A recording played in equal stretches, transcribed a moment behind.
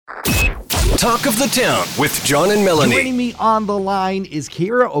Talk of the Town with John and Melanie. Joining me on the line is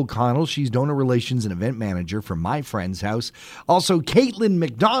Ciara O'Connell. She's Donor Relations and Event Manager for My Friend's House. Also, Kaitlyn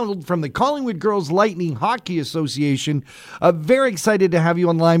MacDonald from the Collingwood Girls Lightning Hockey Association. Very excited to have you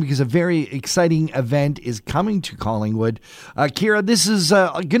on the line because a very exciting event is coming to Collingwood. Ciara, this is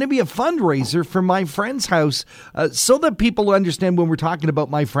going to be a fundraiser for My Friend's House. So that people understand when we're talking about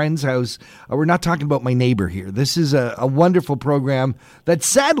My Friend's House, we're not talking about my neighbor here. This is a wonderful program that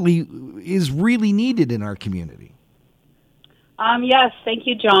sadly is really needed in our community. Yes, thank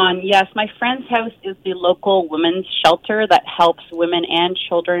you, John. Yes, My Friend's House is the local women's shelter that helps women and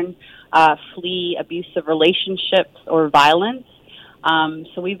children flee abusive relationships or violence.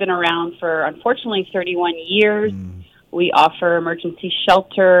 So we've been around for, unfortunately, 31 years. We offer emergency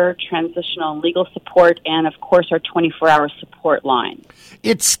shelter, transitional and legal support, and, of course, our 24-hour support line.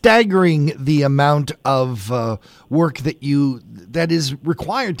 It's staggering the amount of work that is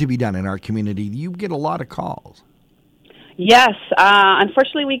required to be done in our community. You get a lot of calls. Yes.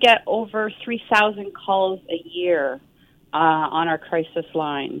 Unfortunately, we get over 3,000 calls a year on our crisis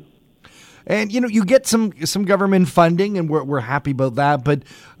line. And, you get some government funding, and we're happy about that. But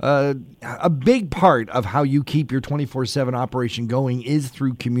a big part of how you keep your 24/7 operation going is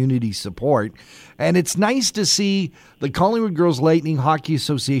through community support. And it's nice to see the Collingwood Girls Lightning Hockey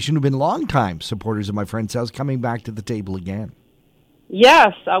Association, who've been longtime supporters of My Friend's House, coming back to the table again.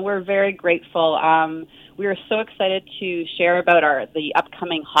 Yes, we're very grateful. We are so excited to share about the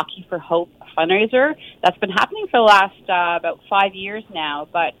upcoming Hockey for Hope fundraiser that's been happening for the last about 5 years now,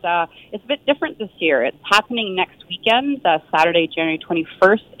 but it's a bit different this year. It's happening next weekend, Saturday, January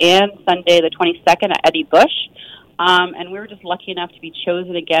 21st, and Sunday, the 22nd, at Eddie Bush. And we were just lucky enough to be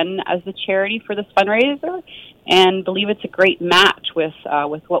chosen again as the charity for this fundraiser, and believe it's a great match with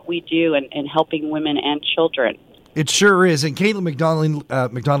what we do in helping women and children. It sure is. And Kaitlyn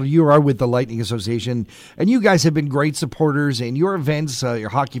MacDonald, you are with the Lightning Association, and you guys have been great supporters, and your events, your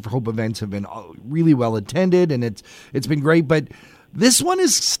Hockey for Hope events, have been really well attended, and it's been great. But this one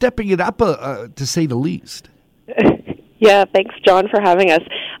is stepping it up, to say the least. Yeah, thanks, John, for having us.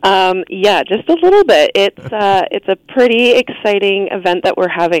 Just a little bit. It's a pretty exciting event that we're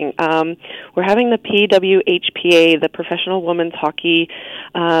having. We're having the PWHPA, the Professional Women's Hockey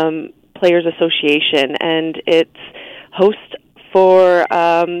Players Association, and it's host for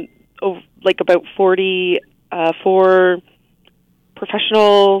about 44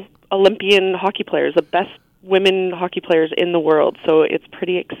 professional Olympian hockey players, the best women hockey players in the world. So it's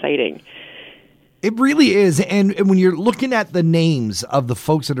pretty exciting. It really is, and when you're looking at the names of the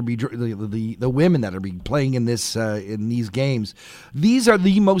folks that are the women that are be playing in these games, these are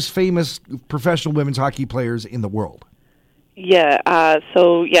the most famous professional women's hockey players in the world. Yeah,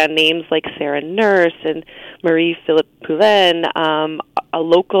 names like Sarah Nurse and Marie-Philippe Poulin, a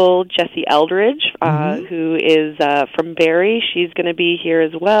local Jessie Eldridge, who is from Barrie. She's going to be here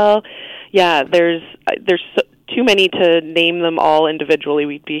as well. Yeah, there's too many to name them all individually.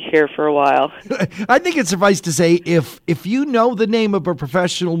 We'd be here for a while. I think it's suffice to say, if you know the name of a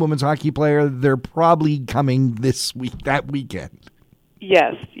professional women's hockey player, they're probably coming that weekend.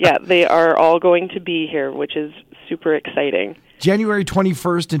 Yes, they are all going to be here, which is super exciting. January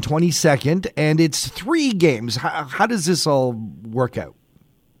 21st and 22nd, and it's 3 games. How does this all work out?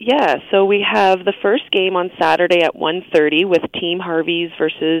 Yeah, so we have the first game on Saturday at 1:30 with Team Harvey's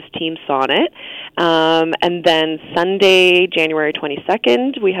versus Team Sonnet. And then Sunday, January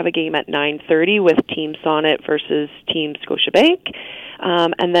 22nd, we have a game at 9:30 with Team Sonnet versus Team Scotiabank.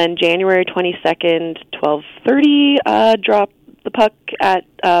 And then January 22nd, 12:30, drop the puck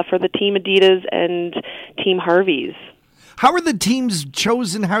for the Team Adidas and Team Harvey's. How are the teams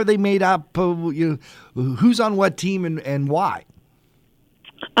chosen? How are they made up? Who's on what team and why?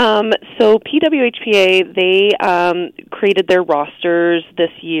 So PWHPA, they created their rosters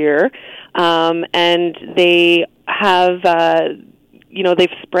this year, and they have,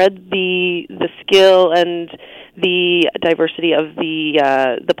 they've spread the skill and the diversity of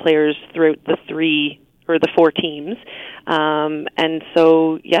the players throughout the 4 teams. And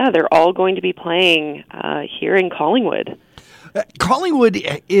so, they're all going to be playing here in Collingwood. Collingwood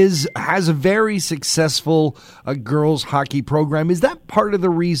has a very successful girls hockey program. Is that part of the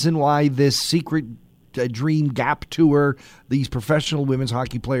reason why this secret dream gap tour, these professional women's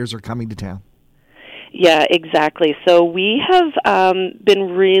hockey players are coming to town? Yeah, exactly. So we have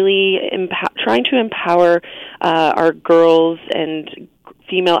been really trying to empower our girls and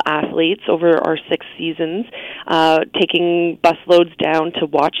female athletes over our 6 seasons, taking busloads down to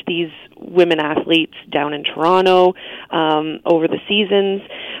watch these women athletes down in Toronto over the seasons.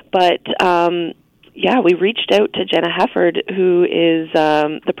 But we reached out to Jenna Hefford, who is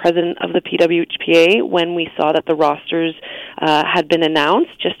the president of the PWHPA, when we saw that the rosters had been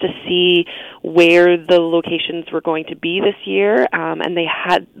announced, just to see where the locations were going to be this year. And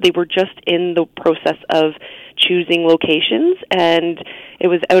they were just in the process of choosing locations, and it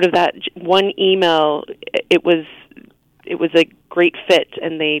was out of that one email, it was a great fit,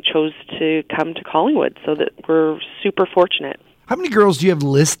 and they chose to come to Collingwood, so that we're super fortunate. How many girls do you have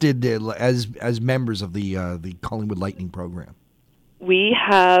listed as members of the Collingwood Lightning program? We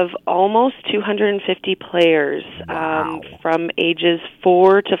have almost 250 players. Wow. From ages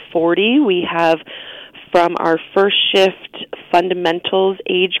 4 to 40. We have from our first shift fundamentals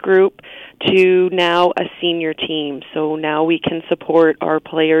age group to now a senior team. So now we can support our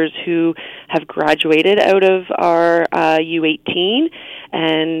players who have graduated out of our U18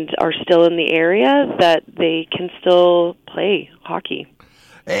 and are still in the area, that they can still play hockey.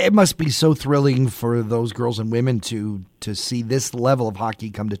 It must be so thrilling for those girls and women to see this level of hockey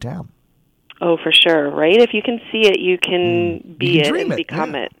come to town. Oh, for sure, right? If you can see it, you can be it and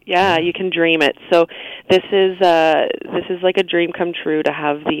become it. Yeah, you can dream it. So this is like a dream come true to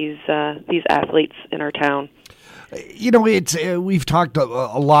have these athletes in our town. You know, it's we've talked a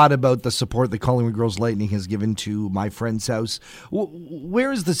lot about the support the Collingwood Girls Lightning has given to My Friend's House.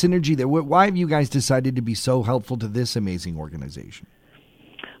 Where is the synergy there? Why have you guys decided to be so helpful to this amazing organization?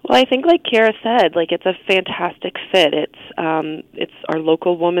 Well, I think, like Ciara said, it's a fantastic fit. It's our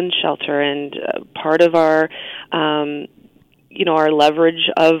local women's shelter, and part of our, our leverage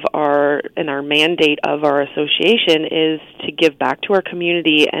of our mandate of our association is to give back to our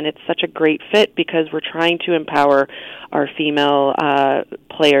community, and it's such a great fit because we're trying to empower our female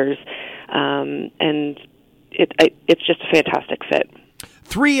players, and it's just a fantastic fit.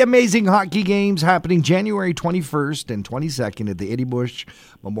 3 amazing hockey games happening January 21st and 22nd at the Eddie Bush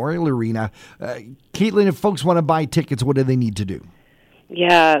Memorial Arena. Kaitlyn, if folks want to buy tickets, what do they need to do?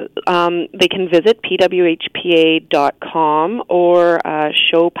 Yeah, they can visit pwhpa.com or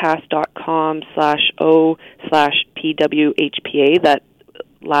showpass.com/o/pwhpa. That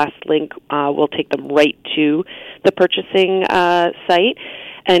last link will take them right to the purchasing site.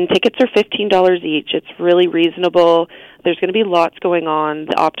 And tickets are $15 each. It's really reasonable. There's going to be lots going on.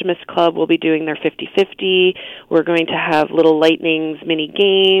 The Optimist Club will be doing their 50-50. We're going to have little Lightnings mini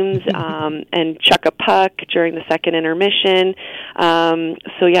games and chuck a puck during the second intermission.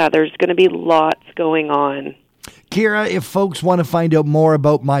 There's going to be lots going on. Ciara, if folks want to find out more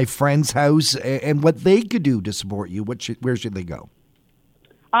about My Friend's House and what they could do to support you, where should they go?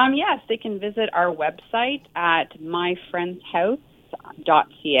 Yes, they can visit our website at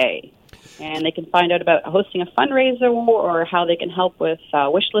myfriendshouse.ca, and they can find out about hosting a fundraiser or how they can help with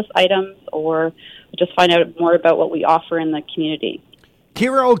wish list items, or just find out more about what we offer in the community.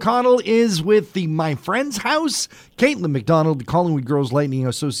 Ciara O'Connell is with the My Friend's House. Kaitlyn MacDonald, the Collingwood Girls Lightning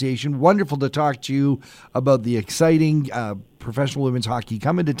Association. Wonderful to talk to you about the exciting professional women's hockey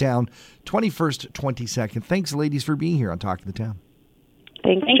coming to town 21st, 22nd. Thanks, ladies, for being here on Talk of the Town.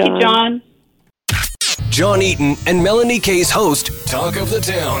 Thank you, John. John Eaton and Melanie Kay's host, Talk of the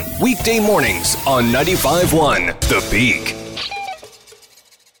Town. Weekday mornings on 95.1 The Peak.